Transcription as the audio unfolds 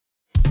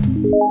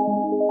Hello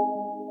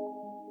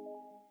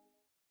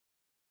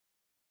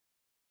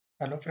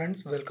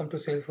friends, welcome to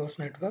Salesforce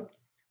Network,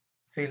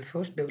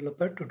 Salesforce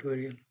Developer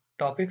Tutorial.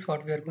 Topics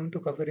what we are going to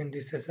cover in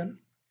this session,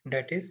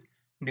 that is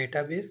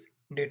database,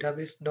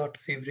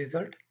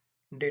 database.SaveResult,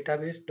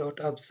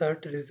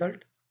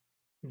 database.UpsertResult,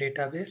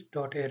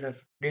 database.Error.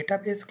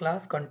 Database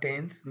class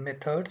contains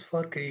methods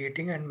for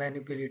creating and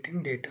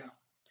manipulating data.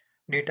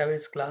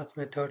 Database class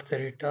methods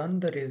return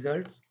the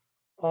results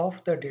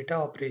of the data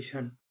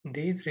operation.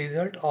 These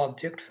result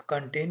objects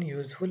contain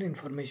useful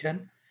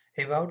information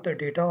about the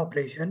data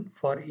operation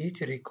for each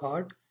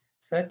record,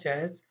 such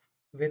as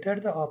whether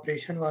the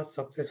operation was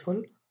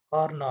successful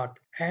or not,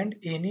 and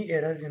any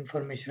error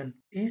information.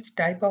 Each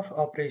type of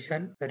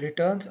operation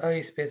returns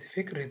a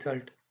specific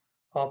result.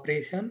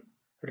 Operation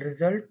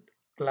result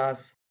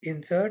class,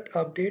 insert,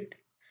 update,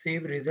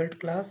 save result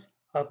class,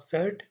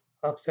 upsert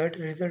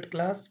result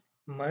class,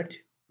 merge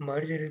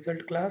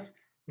result class,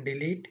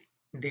 delete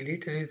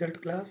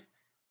result class,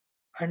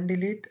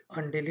 undelete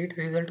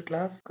result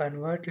class,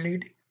 convert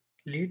lead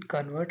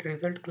convert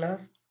result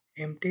class,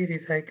 empty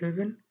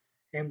recycle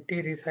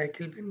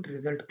bin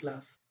result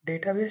class.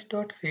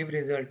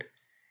 Database.SaveResult.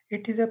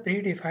 It is a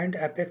predefined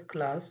Apex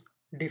class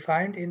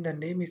defined in the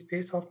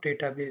namespace of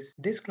database.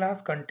 This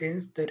class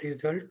contains the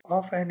result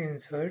of an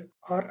insert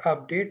or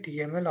update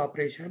DML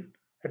operation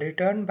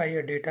returned by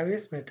a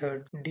database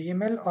method.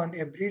 DML on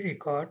every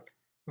record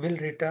will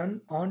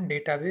return on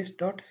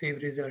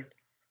database.SaveResult.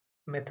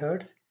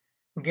 Methods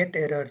get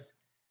errors.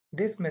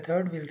 This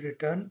method will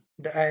return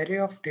the array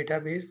of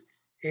database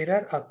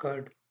error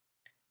occurred.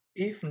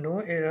 If no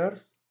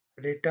errors,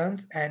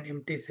 returns an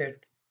empty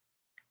set.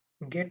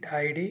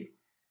 GetID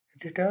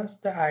returns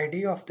the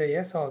ID of the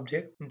S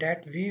object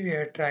that we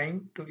were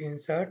trying to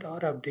insert or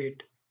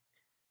update.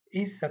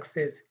 Is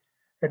success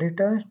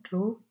returns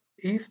true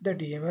if the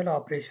DML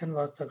operation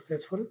was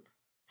successful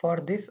for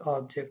this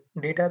object.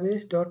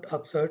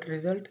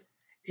 Database.UpsertResult.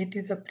 It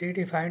is a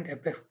predefined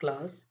Apex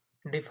class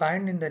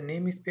defined in the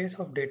namespace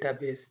of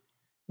database.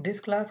 This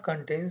class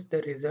contains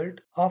the result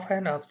of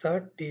an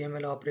upsert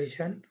DML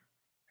operation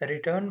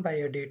returned by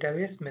a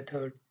database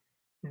method.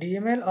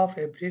 DML of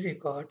every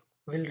record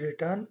will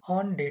return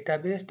on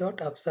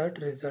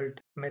database.UpsertResult.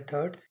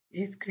 Methods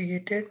is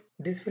created.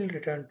 This will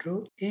return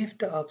true if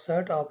the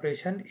upsert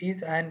operation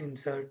is an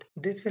insert.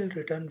 This will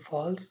return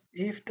false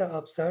if the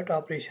upsert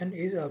operation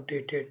is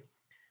updated.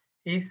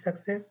 Is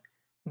success.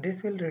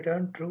 This will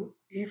return true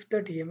if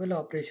the DML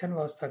operation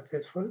was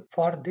successful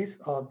for this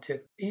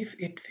object. If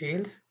it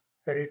fails,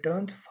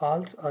 returns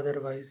false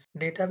otherwise.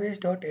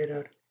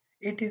 Database.Error.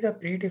 It is a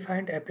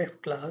predefined Apex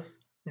class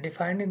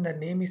defined in the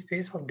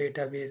namespace of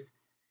database.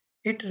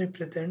 It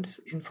represents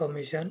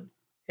information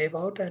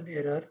about an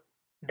error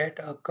that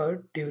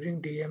occurred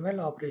during DML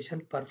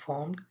operation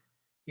performed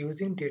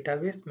using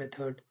database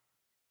method.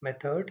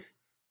 Methods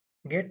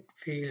get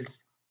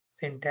fields.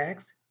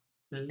 Syntax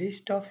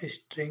list of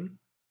string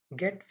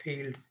get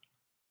fields.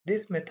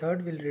 This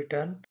method will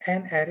return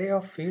an array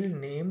of field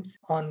names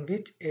on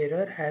which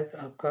error has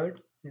occurred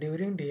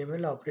during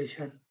DML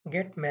operation.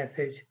 Get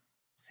message.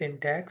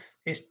 Syntax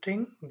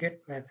string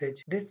get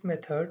message. This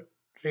method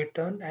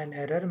return an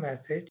error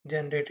message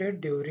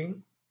generated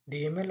during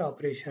DML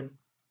operation.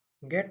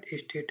 Get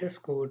status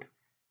code.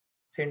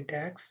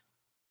 Syntax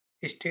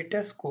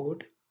status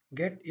code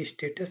get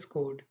status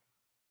code.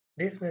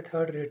 This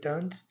method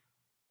returns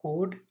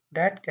code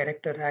that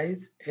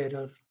characterize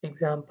error.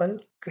 Example,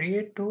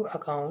 create two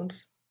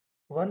accounts,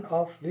 one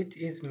of which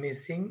is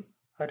missing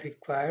a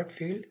required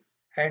field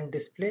and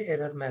display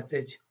error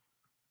message.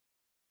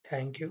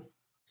 Thank you.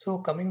 So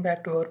coming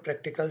back to our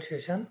practical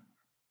session,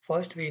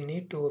 first we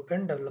need to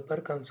open developer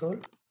console.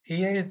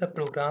 Here is the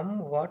program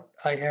what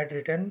I had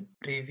written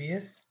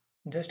previous.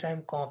 Just I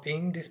am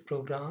copying this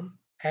program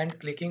and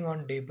clicking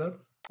on debug,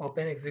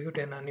 open execute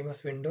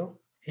anonymous window.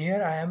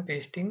 Here I am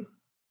pasting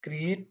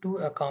create two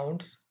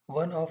accounts,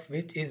 one of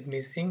which is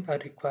missing a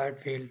required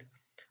field.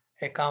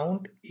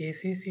 Account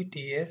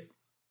ACCTS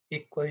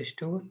equals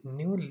to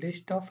new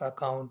list of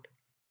account.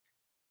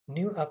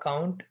 New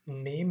account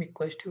name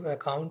equals to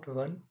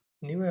account1.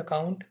 New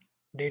account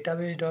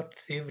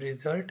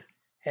database.SaveResult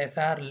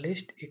SR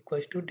list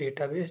equals to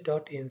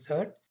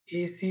database.insert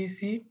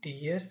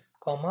ACCTS,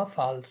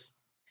 false.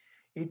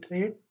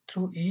 Iterate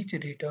through each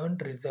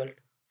returned result.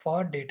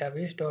 For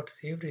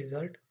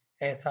database.SaveResult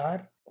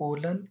SR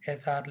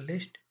SR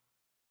list,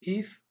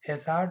 if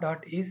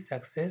SR.is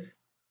success,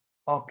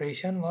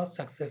 operation was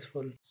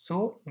successful.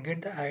 So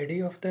get the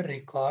ID of the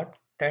record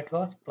that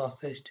was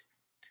processed.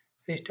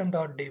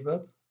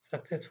 System.debug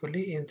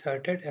successfully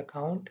inserted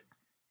account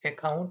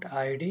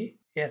ID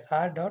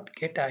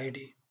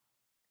SR.getID.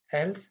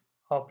 Else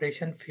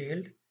operation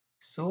failed.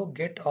 So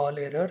get all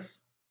errors.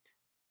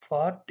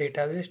 For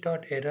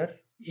database.error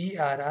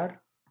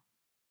ERR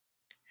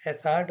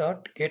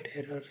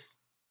SR.getErrors.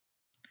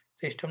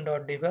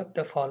 System.debug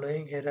the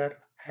following error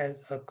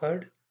has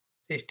occurred.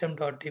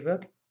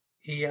 System.debug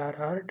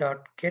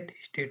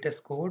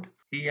err.getStatusCode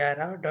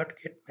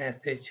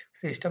err.getMessage.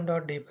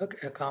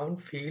 System.debug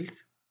account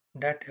fields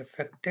that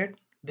affected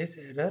this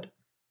error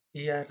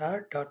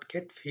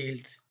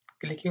err.getFields.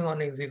 Clicking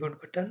on execute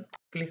button,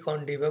 click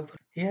on debug button.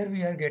 Here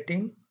we are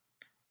getting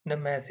the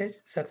message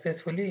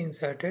successfully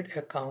inserted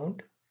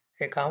account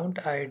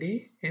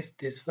ID is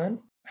this one,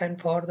 and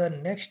for the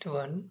next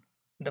one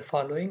the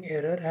following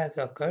error has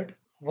occurred.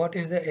 What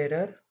is the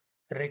error?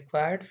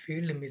 Required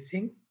field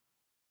missing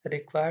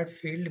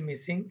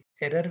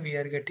error we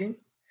are getting.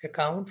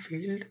 Account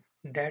field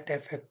that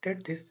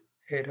affected this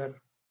error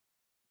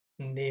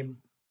name.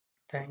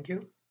 Thank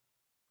you.